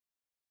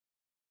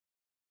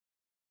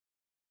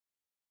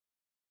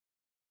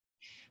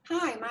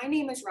Hi, my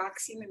name is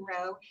Roxie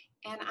Munro,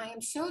 and I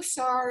am so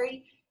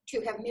sorry to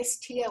have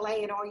missed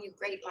TLA and all you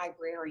great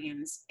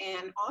librarians.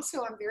 And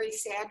also, I'm very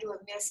sad to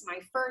have missed my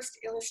first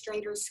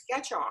Illustrator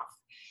sketch off.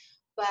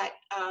 But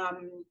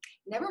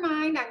never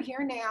mind, I'm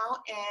here now,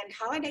 and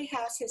Holiday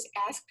House has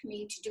asked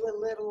me to do a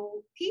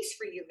little piece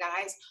for you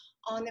guys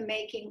on the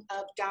making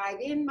of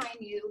Dive In, my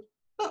new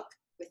book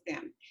with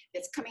them.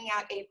 It's coming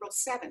out April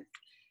 7th.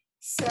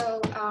 So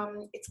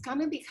it's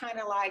going to be kind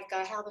of like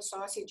how the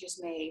sausage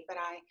is made, but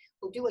I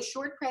will do a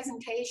short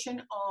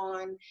presentation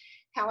on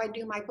how I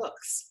do my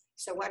books.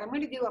 So what I'm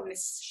going to do, I'm going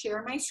to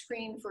share my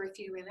screen for a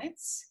few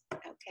minutes,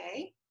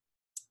 okay?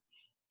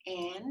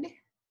 And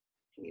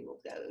we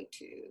will go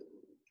to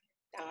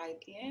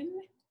Dive In.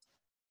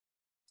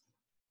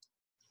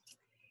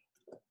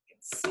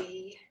 Let's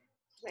see,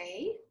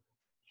 play.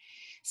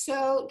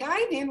 So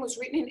Dive In was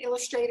written and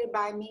illustrated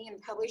by me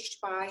and published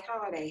by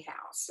Holiday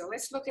House. So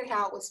let's look at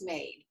how it was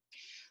made.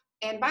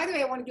 And by the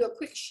way, I want to do a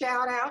quick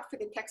shout out for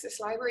the Texas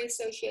Library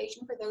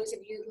Association. For those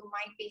of you who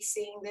might be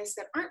seeing this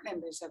that aren't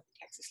members of the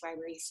Texas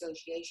Library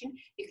Association,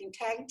 you can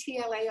tag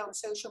TLA on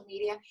social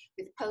media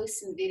with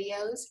posts and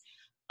videos.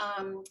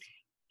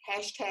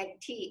 Hashtag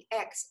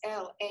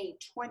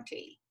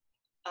TXLA20.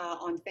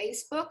 On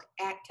Facebook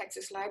at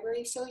Texas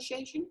Library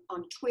Association,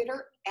 on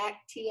Twitter at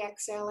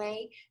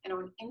TXLA, and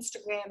on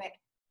Instagram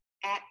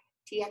at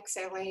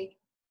TXLA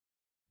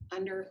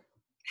under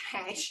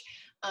hash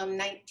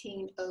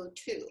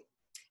 1902.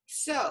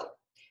 So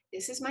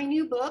this is my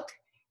new book,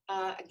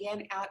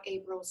 again out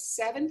April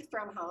 7th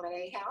from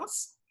Holiday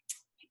House.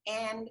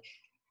 And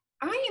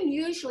I am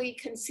usually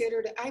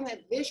considered, I'm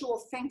a visual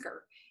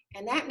thinker.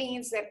 And that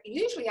means that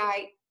usually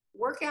I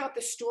work out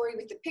the story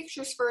with the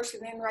pictures first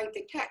and then write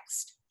the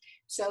text.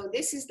 So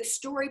this is the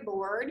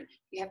storyboard.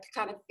 You have to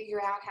kind of figure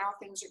out how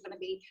things are going to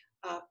be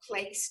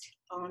placed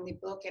on the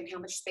book and how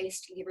much space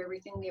to give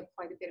everything. We have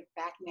quite a bit of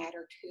back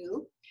matter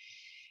too.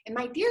 And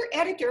my dear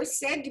editor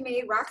said to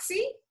me,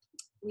 Roxie,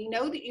 we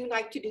know that you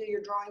like to do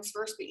your drawings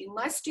first, but you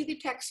must do the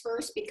text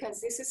first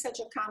because this is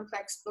such a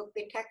complex book.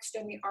 The text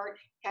and the art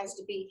has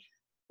to be,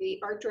 the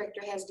art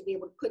director has to be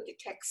able to put the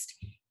text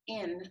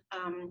in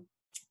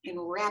and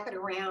wrap it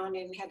around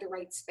and have the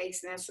right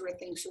space and that sort of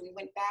thing. So we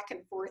went back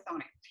and forth on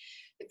it.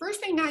 The first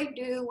thing I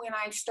do when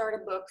I start a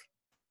book,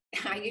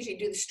 I usually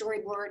do the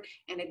storyboard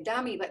and a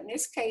dummy, but in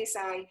this case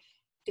I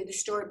did the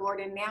storyboard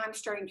and now I'm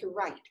starting to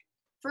write.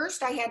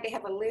 First I had to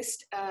have a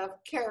list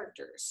of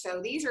characters.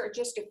 So these are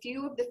just a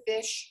few of the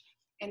fish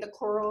and the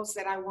corals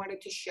that I wanted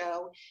to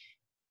show.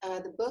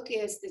 The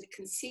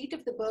conceit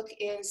of the book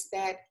is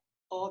that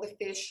all the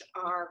fish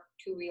are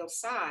to real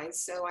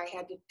size. So I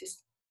had to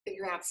just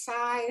figure out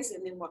size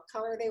and then what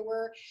color they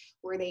were.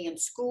 Were they in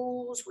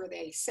schools? Were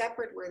they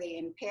separate? Were they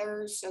in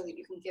pairs? So that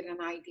you can get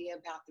an idea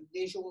about the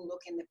visual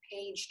look and the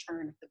page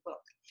turn of the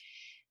book.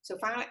 So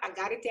finally, I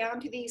got it down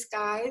to these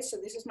guys. So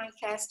this is my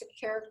cast of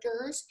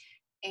characters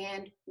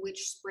and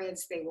which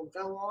spreads they will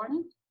go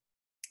on.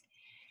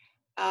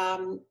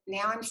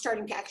 Now I'm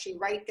starting to actually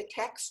write the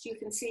text you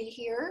can see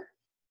here.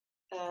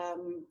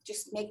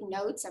 Just making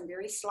notes. I'm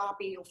very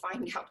sloppy. You'll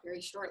find out very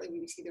shortly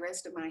when you see the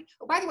rest of my,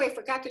 oh, by the way, I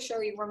forgot to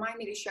show you, remind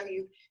me to show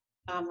you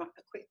a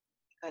quick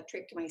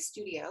trip to my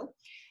studio.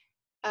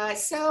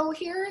 So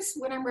here's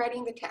when I'm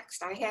writing the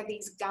text. I have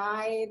these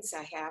guides.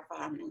 I have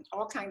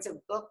all kinds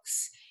of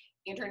books,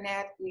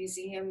 internet,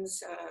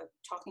 museums,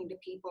 talking to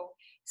people.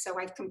 So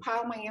I've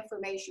compiled my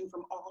information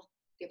from all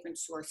different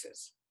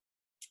sources.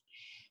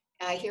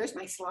 Here's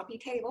my sloppy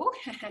table.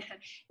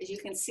 As you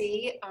can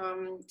see,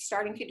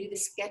 starting to do the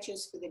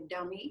sketches for the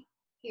dummy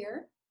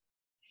here.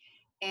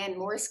 And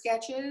more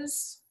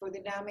sketches for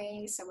the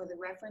dummy, some of the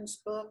reference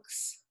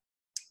books,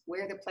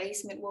 where the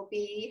placement will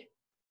be.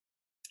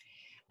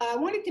 I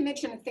wanted to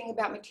mention a thing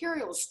about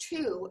materials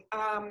too.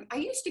 I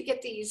used to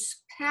get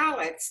these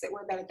palettes that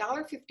were about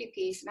 $1.50 a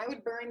piece, and I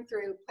would burn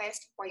through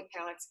plastic white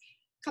palettes,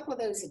 a couple of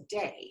those a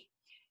day.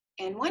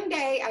 And one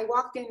day I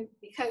walked in,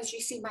 because you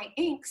see my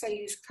inks, I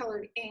use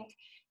colored ink,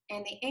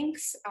 and the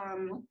inks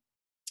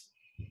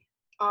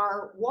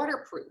are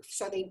waterproof.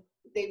 So they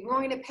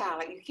ruin a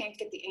palette. You can't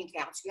get the ink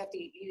out. So you have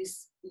to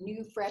use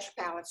new, fresh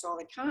palettes all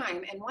the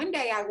time. And one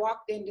day I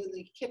walked into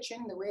the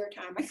kitchen, the rare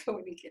time I go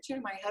in the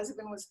kitchen, my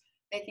husband was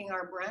making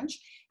our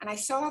brunch, and I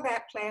saw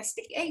that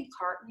plastic egg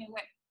carton and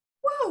went,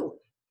 whoa.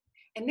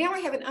 And now I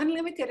have an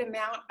unlimited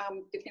amount,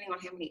 depending on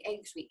how many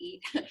eggs we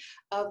eat,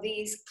 of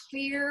these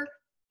clear,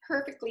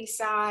 perfectly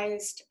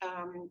sized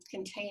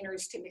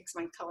containers to mix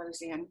my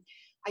colors in.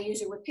 I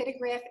use a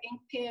Rapidograph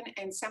ink pen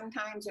and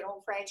sometimes an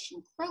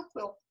old-fashioned crow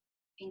quill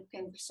ink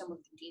pen for some of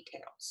the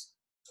details.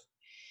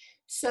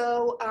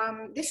 So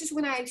this is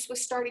when I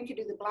was starting to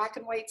do the black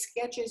and white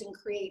sketches and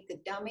create the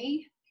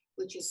dummy,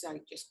 which is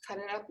I just cut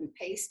it up and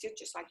paste it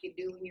just like you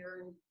do when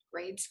you're in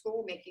grade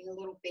school, making a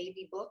little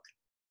baby book.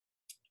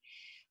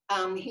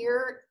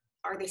 Here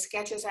are the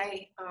sketches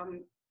I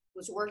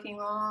was working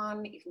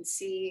on. You can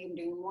see I'm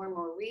doing more and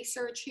more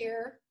research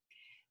here,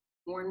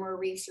 more and more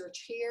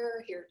research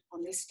here. Here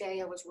on this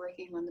day, I was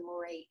working on the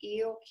moray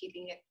eel,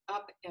 keeping it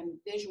up and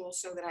visual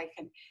so that I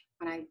can,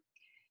 when I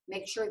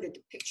make sure that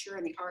the picture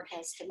and the art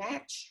has to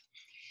match.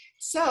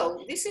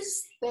 So this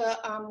is the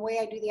way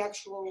I do the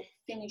actual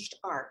finished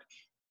art.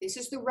 This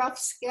is the rough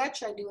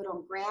sketch. I do it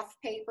on graph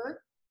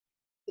paper.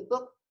 The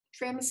book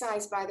trim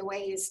size, by the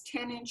way, is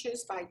 10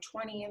 inches by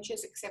 20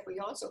 inches, except we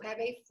also have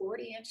a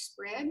 40-inch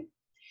spread.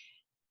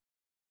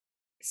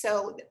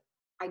 So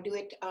I do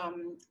it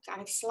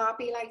kind of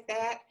sloppy like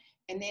that.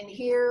 And then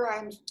here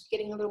I'm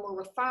getting a little more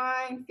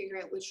refined,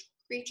 figuring out which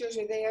creatures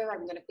are there.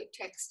 I'm going to put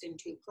text in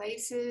 2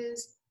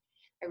 places.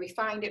 I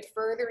refined it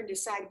further and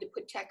decided to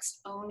put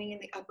text only in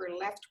the upper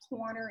left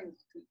corner and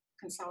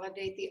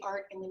consolidate the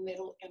art in the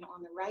middle and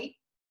on the right.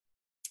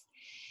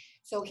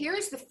 So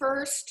here's the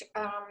first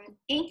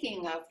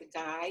inking of the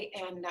guy,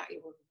 and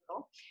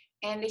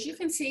as you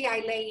can see,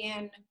 I lay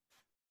in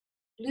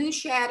blue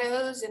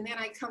shadows, and then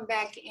I come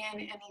back in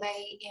and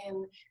lay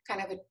in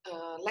kind of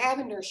a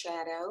lavender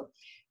shadow,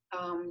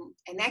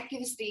 and that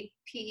gives the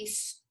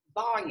piece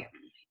volume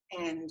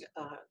and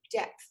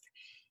depth.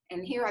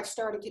 And here I've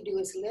started to do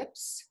his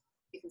lips.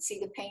 You can see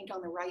the paint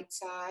on the right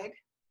side.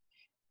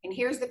 And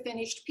here's the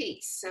finished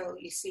piece. So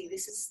you see,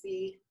 this is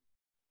the,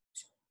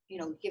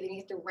 giving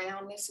it the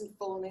roundness and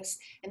fullness.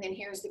 And then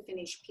here's the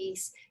finished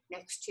piece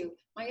next to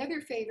my other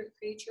favorite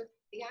creature,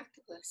 the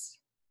octopus.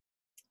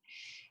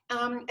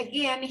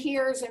 Again,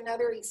 here's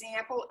another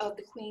example of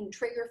the queen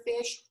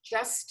triggerfish,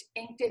 just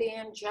inked it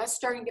in, just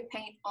starting to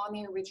paint on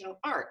the original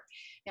art.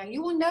 Now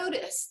you will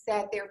notice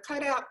that there are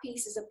cut out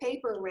pieces of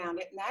paper around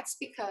it, and that's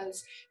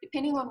because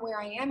depending on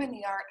where I am in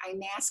the art, I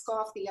mask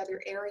off the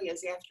other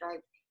areas after I've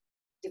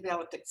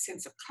developed a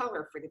sense of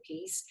color for the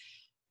piece,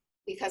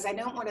 because I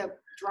don't want to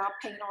drop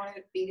paint on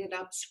it, beat it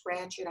up,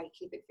 scratch it. I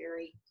keep it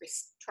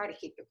try to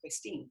keep it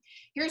pristine.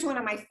 Here's one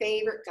of my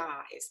favorite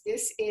guys.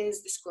 This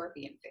is the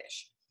scorpion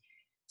fish.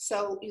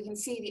 So you can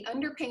see the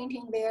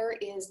underpainting there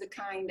is the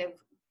kind of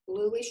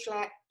bluish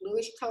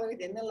color,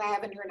 then the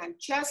lavender, and I'm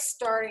just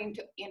starting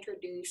to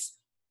introduce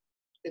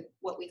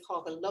what we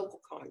call the local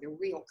color, the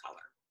real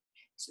color.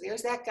 So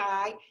there's that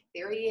guy,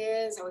 there he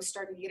is. I was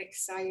starting to get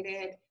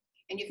excited.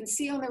 And you can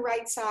see on the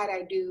right side,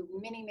 I do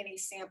many, many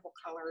sample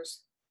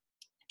colors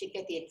to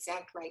get the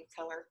exact right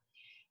color.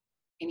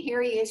 And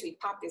here he is, we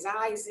popped his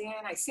eyes in.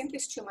 I sent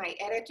this to my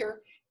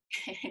editor,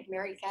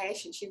 Mary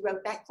Cash, and she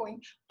wrote back going,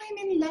 I'm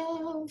in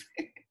love.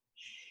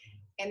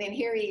 And then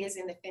here he is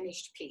in the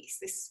finished piece.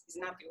 This is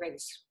not the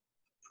greatest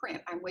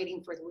print. I'm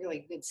waiting for the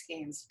really good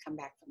scans to come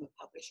back from the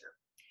publisher.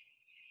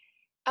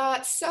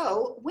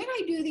 So when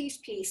I do these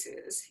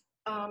pieces,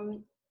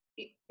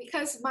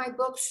 because my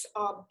books,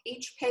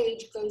 each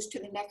page goes to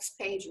the next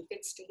page and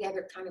fits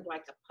together kind of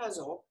like a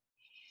puzzle,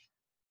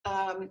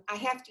 I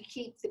have to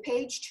keep the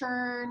page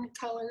turn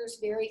colors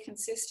very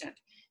consistent.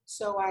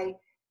 So I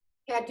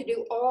had to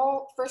do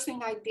first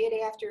thing I did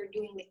after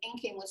doing the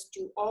inking was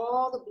do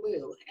all the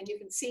blue. And you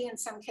can see in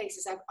some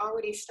cases I've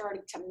already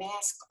started to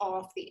mask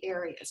off the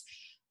areas.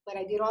 But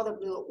I did all the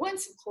blue at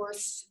once, of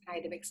course. I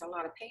had to mix a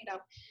lot of paint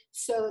up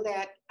so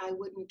that I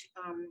wouldn't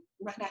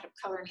run out of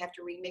color and have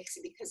to remix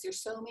it, because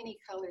there's so many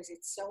colors,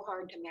 it's so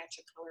hard to match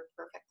a color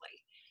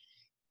perfectly.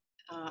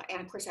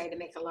 And of course I had to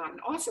make a lot. And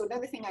also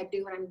another thing I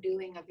do when I'm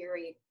doing a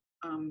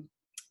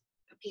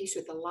piece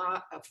with a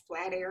lot of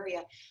flat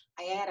area,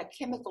 I add a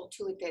chemical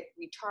to it that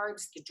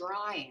retards the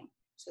drying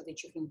so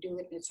that you can do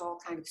it and it's all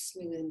kind of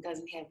smooth and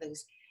doesn't have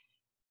those.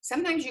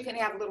 Sometimes you can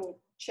have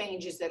little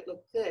changes that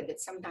look good, but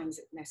sometimes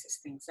it messes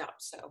things up.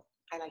 So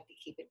I like to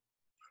keep it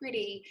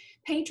pretty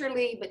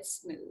painterly but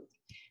smooth.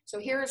 So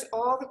here's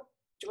all the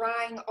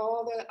drying,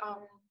 all the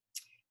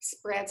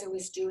spreads I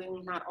was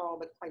doing, not all,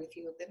 but quite a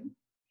few of them.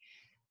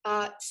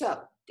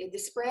 So did the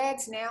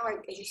spreads. Now,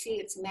 as you see,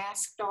 it's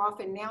masked off,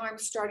 and now I'm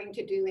starting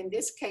to do, in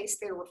this case,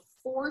 there were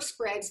 4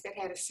 spreads that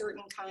had a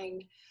certain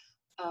kind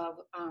of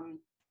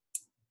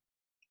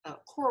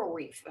coral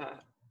reef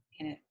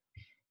in it.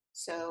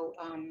 So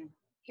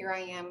here I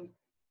am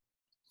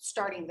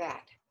starting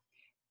that.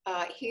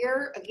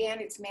 Here, again,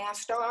 it's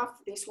masked off.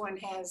 This one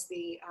has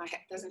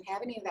doesn't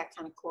have any of that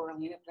kind of coral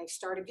in it, but I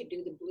started to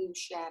do the blue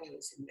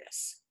shadows in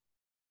this.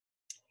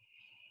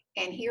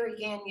 And here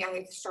again,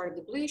 I started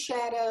the blue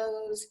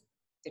shadows,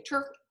 the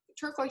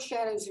turquoise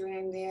shadows are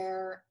in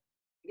there.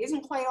 It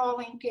isn't quite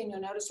all inked in.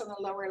 You'll notice on the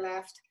lower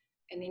left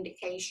an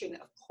indication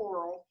of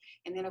coral.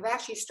 And then I've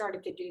actually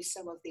started to do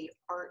some of the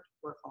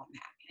artwork on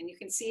that. And you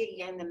can see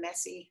again the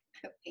messy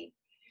paint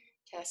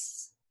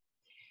tests.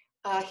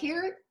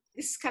 Here,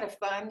 this is kind of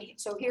fun.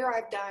 So here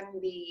I've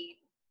done the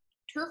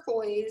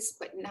turquoise,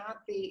 but not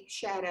the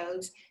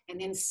shadows.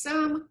 And then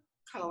some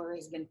color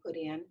has been put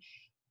in.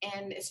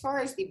 And as far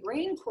as the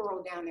brain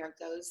coral down there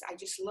goes, I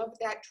just love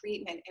that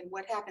treatment. And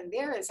what happened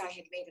there is I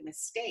had made a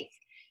mistake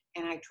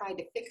and I tried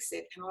to fix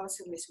it. And all of a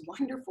sudden this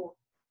wonderful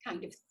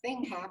kind of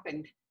thing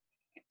happened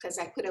because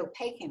I put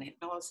opaque in it.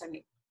 And all of a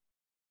sudden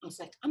I was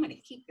like, I'm going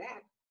to keep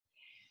that.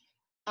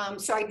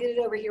 So I did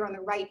it over here on the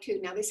right too.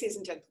 Now this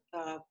isn't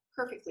a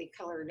perfectly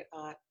colored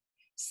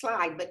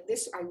slide, but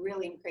this, I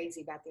really am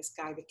crazy about this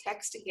guy. The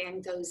text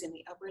again goes in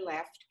the upper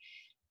left.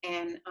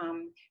 And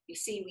you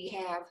see we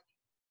have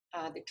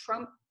the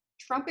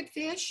trumpet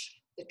fish,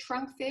 the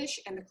trunkfish,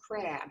 and the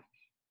crab.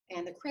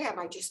 And the crab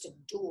I just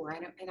adore.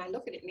 And I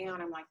look at it now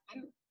and I'm like, I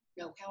don't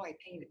know how I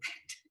painted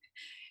that.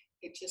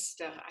 It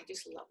just, I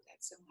just love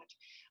that so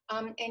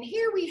much. And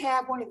here we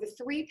have one of the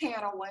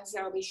 3-panel ones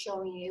that I'll be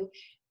showing you.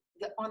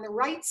 On the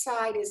right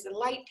side is the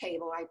light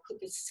table. I put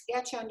the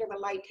sketch under the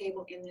light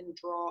table and then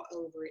draw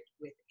over it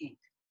with ink.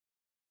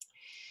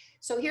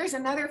 So here's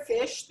another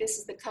fish. This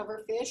is the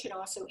cover fish, and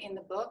also in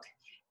the book.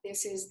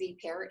 This is the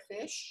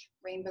parrotfish,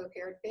 rainbow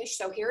parrotfish.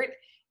 So here,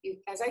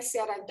 as I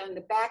said, I've done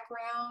the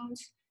background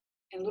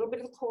and a little bit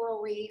of the coral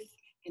reef,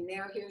 and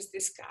here's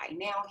this guy.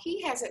 Now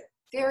he has a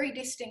very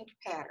distinct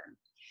pattern.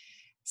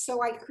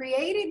 So I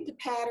created the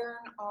pattern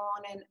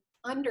on an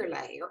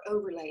underlay or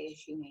overlay,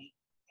 as you may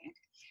think,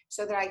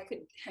 so that I could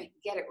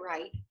get it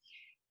right.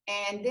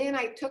 And then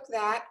I took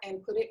that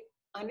and put it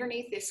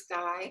underneath this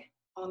guy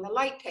on the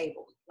light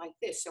table like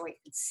this, so I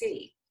could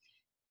see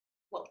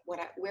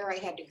where I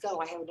had to go.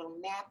 I have a little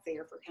map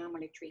there for how I'm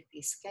going to treat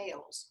these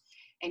scales.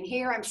 And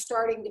here I'm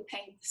starting to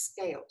paint the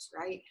scales,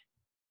 right?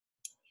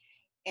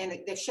 And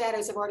the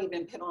shadows have already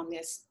been put on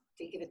this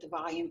to give it the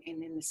volume,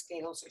 and then the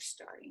scales are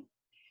starting.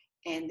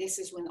 And this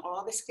is when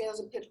all the scales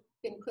have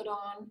been put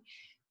on,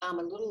 a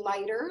little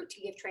lighter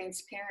to give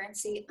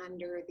transparency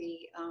under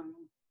the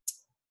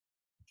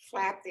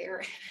flap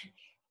there.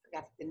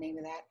 Forgot the name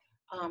of that,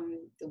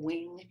 the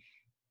wing.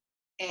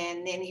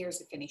 And then here's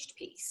the finished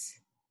piece.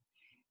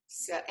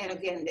 So, and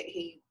again,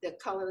 the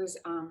colors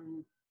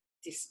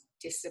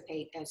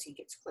dissipate as he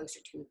gets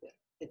closer to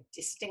the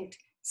distinct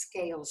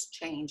scales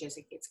change as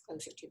it gets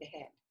closer to the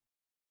head.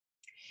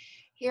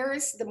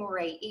 Here's the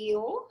moray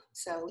eel.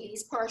 So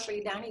he's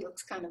partially done. He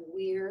looks kind of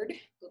weird,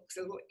 looks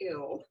a little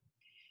ill.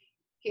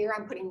 Here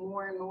I'm putting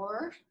more and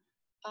more.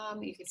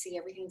 You can see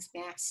everything's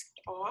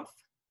masked off.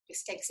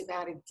 This takes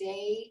about a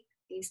day,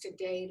 at least a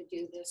day, to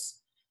do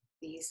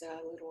these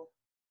little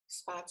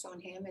spots on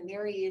him. And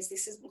there he is.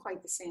 This isn't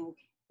quite the same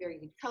very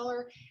good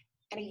color.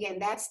 And again,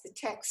 that's the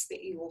text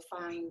that you will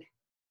find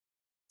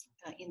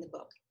in the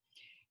book.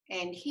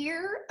 And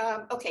here,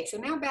 okay, so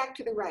now back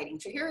to the writing.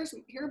 So here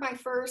are my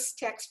first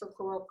texts for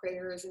Coral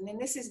Critters, and then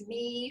this is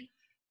me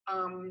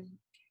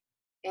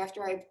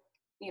after I've,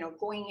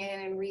 going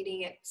in and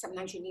reading it.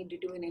 Sometimes you need to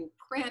do it in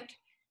print.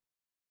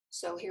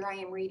 So here I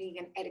am reading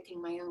and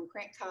editing my own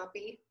print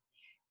copy.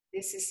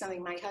 This is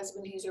something my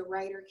husband, who's a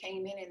writer,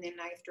 came in, and then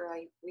after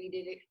I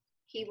redid it,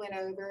 he went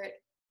over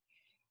it.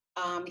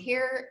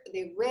 Here,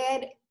 the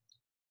red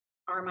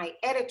are my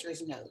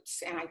editor's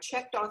notes, and I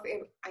checked off,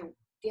 I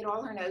did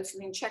all her notes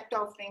and then checked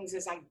off things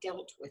as I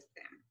dealt with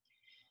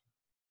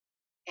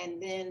them.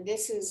 And then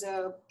this is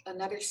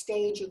another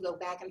stage. You go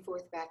back and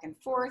forth, back and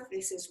forth.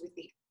 This is with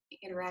the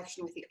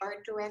interaction with the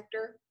art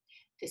director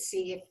to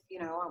see if,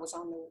 I was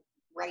on the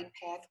right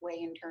pathway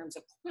in terms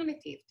of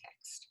quantity of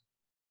text.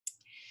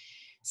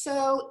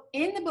 So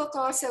in the book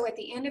also, at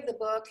the end of the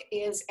book,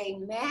 is a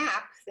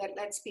map that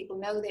lets people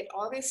know that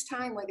all this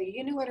time, whether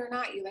you knew it or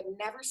not, you have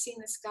never seen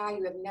the sky,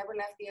 you have never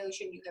left the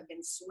ocean, you have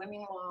been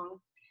swimming along.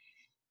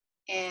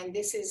 And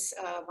this is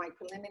my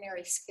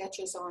preliminary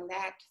sketches on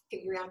that,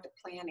 figure out the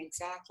plan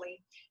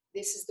exactly.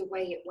 This is the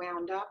way it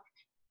wound up.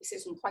 This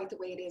isn't quite the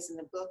way it is in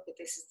the book, but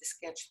this is the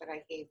sketch that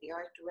I gave the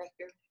art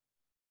director.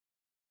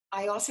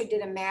 I also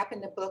did a map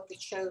in the book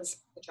that shows,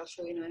 which I'll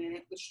show you in a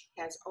minute, which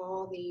has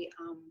all the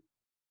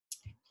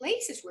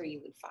places where you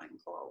would find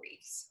coral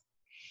reefs.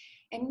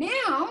 And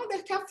now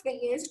the tough thing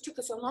is, it took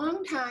us a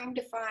long time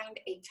to find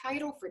a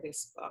title for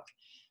this book.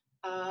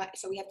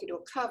 So we have to do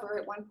a cover.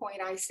 At one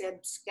point I said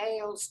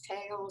scales,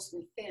 tails,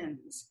 and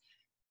fins.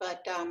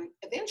 But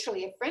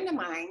eventually a friend of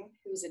mine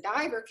who's a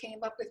diver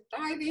came up with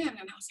dive in, and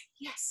I was like,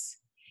 yes.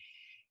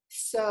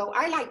 So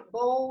I like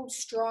bold,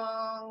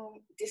 strong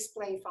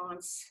display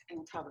fonts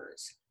and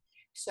covers.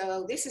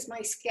 So this is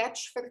my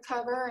sketch for the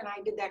cover, and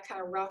I did that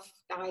kind of rough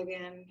dive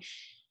in.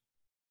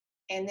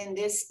 And then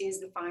this is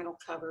the final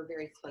cover,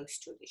 very close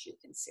to it, as you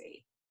can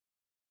see.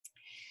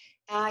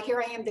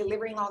 Here I am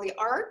delivering all the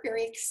art,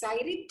 very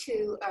excited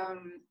to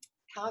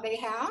Holiday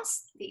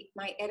House.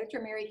 My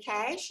editor, Mary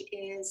Cash,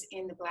 is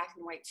in the black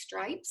and white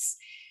stripes.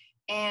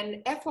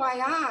 And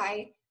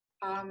FYI,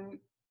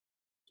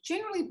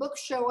 generally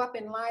books show up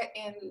in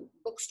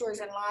bookstores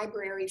and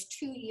libraries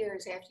 2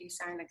 years after you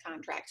sign the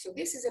contract. So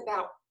this is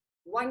about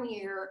 1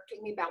 year, it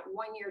took me about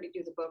 1 year to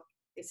do the book.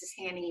 This is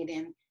handing it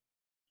in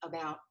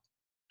about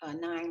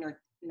 9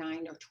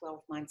 or 12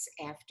 months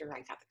after I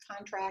got the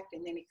contract,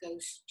 and then it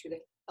goes to the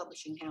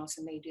publishing house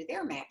and they do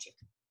their magic.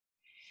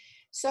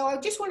 So I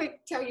just want to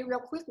tell you real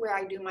quick where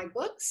I do my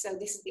books. So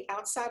this is the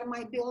outside of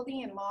my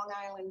building in Long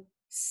Island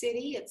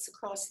City. It's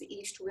across the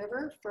East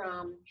River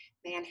from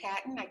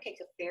Manhattan. I take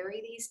a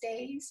ferry these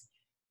days,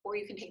 or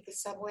you can take the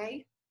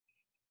subway.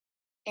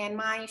 And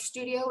my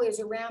studio is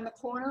around the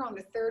corner on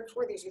the 3rd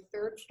floor. There's a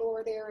 3rd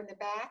floor there in the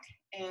back,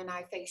 and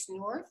I face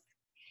north.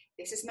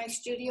 This is my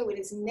studio. It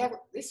is never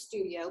this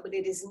studio, but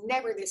it is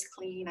never this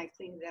clean. I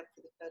cleaned it up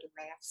for the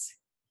photographs.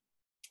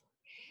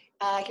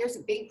 Here's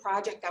a big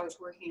project I was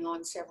working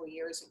on several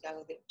years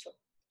ago that took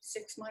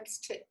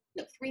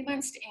 3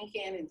 months to ink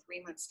in and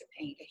 3 months to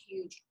paint. A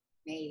huge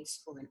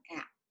maze for an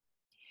app.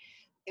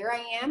 There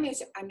I am,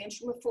 as I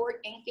mentioned before,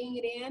 inking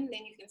it in.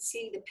 Then you can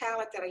see the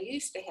palette that I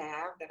used to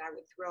have that I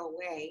would throw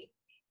away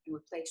and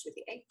replace with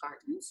the egg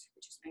cartons,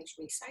 which is nice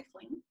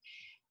recycling.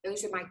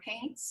 Those are my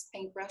paints,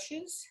 paint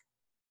brushes.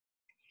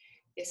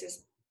 This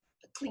is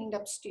a cleaned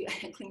up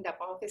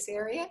office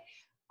area,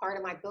 part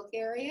of my book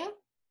area,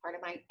 part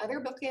of my other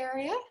book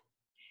area.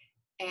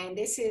 And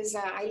this is,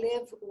 I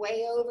live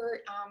way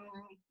over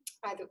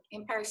by the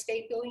Empire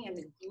State Building, and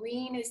the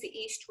green is the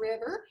East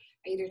River.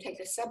 I either take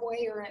a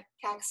subway or a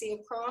taxi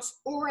across,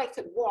 or I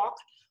could walk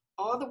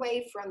all the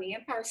way from the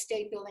Empire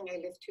State Building. I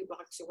live 2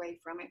 blocks away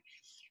from it,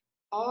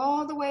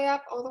 all the way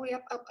up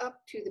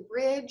to the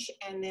bridge,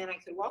 and then I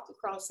could walk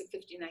across the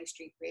 59th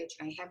Street Bridge,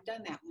 and I have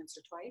done that once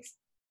or twice,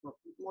 or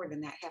more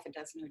than that, half a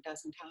dozen or a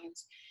dozen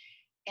times,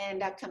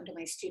 and I've come to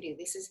my studio.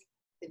 This is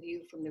the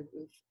view from the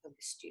roof of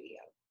the studio.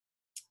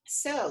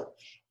 So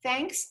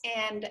thanks,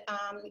 and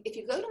if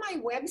you go to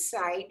my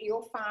website,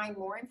 you'll find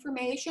more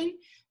information,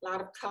 a lot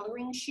of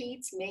coloring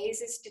sheets,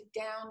 mazes to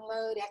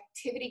download,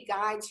 activity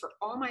guides for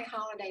all my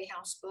holiday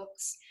house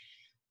books,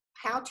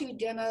 how-to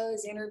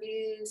demos,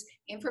 interviews,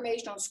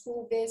 information on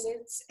school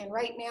visits, and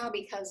right now,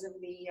 because of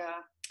the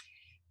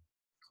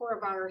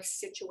coronavirus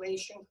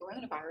situation,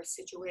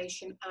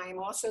 I'm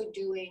also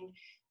doing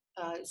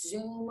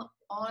Zoom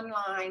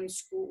online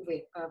school,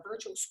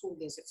 virtual school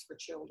visits for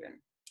children.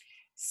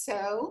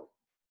 So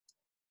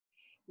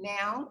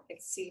now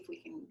let's see if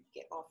we can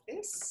get off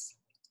this.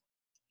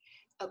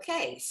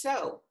 Okay,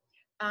 so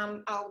a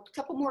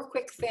couple more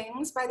quick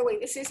things. By the way,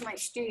 this is my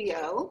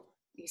studio.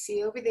 You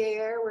see over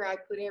there where I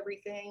put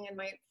everything in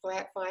my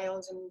flat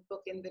files and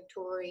book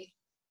inventory.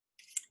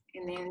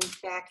 And then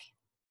back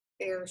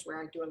there's where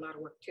I do a lot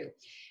of work too.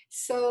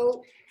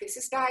 So this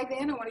is dive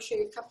in. I want to show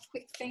you a couple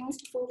quick things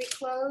before we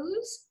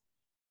close.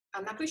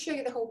 I'm not going to show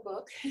you the whole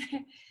book.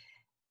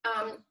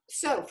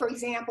 So for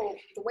example,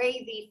 the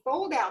way the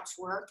fold outs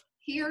work,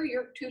 here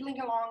you're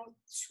tootling along,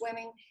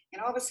 swimming,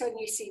 and all of a sudden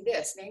you see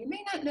this. Now you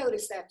may not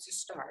notice that to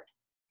start,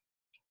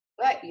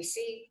 but you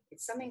see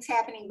something's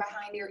happening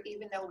behind here,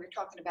 even though we're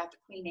talking about the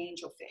queen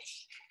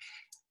angelfish.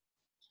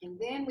 And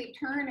then we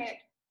turn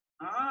it,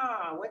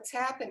 what's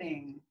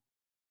happening?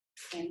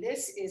 And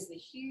this is the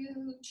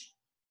huge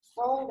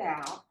fold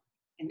out,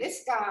 and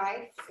this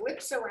guy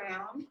flips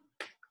around.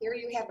 Here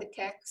you have the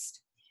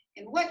text.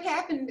 And what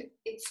happened,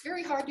 it's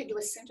very hard to do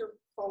a center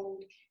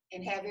fold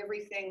and have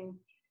everything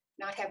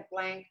not have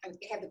blank, and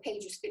have the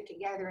pages fit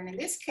together. And in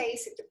this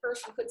case, if the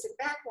person puts it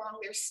back wrong,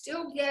 they're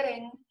still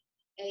getting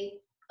a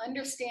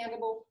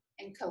understandable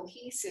and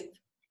cohesive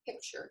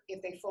picture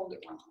if they fold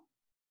it wrong.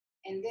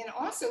 And then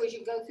also as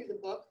you go through the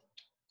book,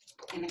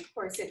 and of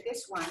course if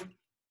this one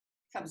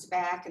comes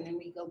back, and then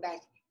we go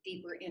back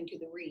deeper into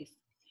the reef.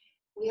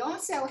 We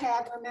also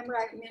have, remember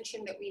I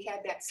mentioned that we had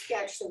that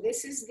sketch, so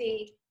this is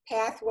the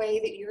pathway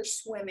that you're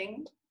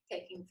swimming,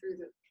 taking through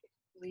the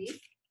reef.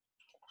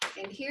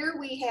 And here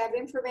we have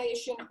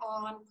information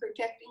on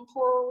protecting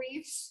coral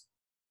reefs,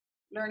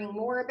 learning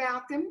more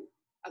about them,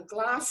 a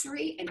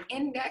glossary, an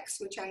index,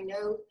 which I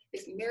know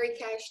if Mary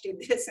Cash did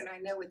this, and I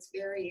know it's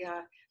very,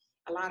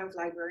 a lot of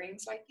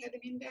librarians like to have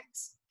an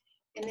index.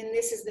 And then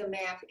this is the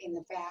map in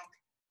the back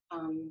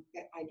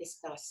that I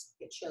discussed.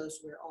 It shows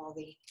where all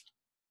the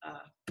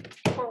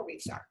coral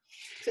reefs are.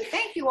 So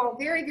thank you all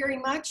very, very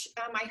much.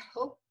 I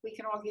hope we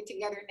can all get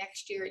together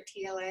next year at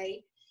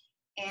TLA,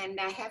 and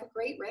have a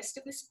great rest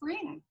of the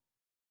spring.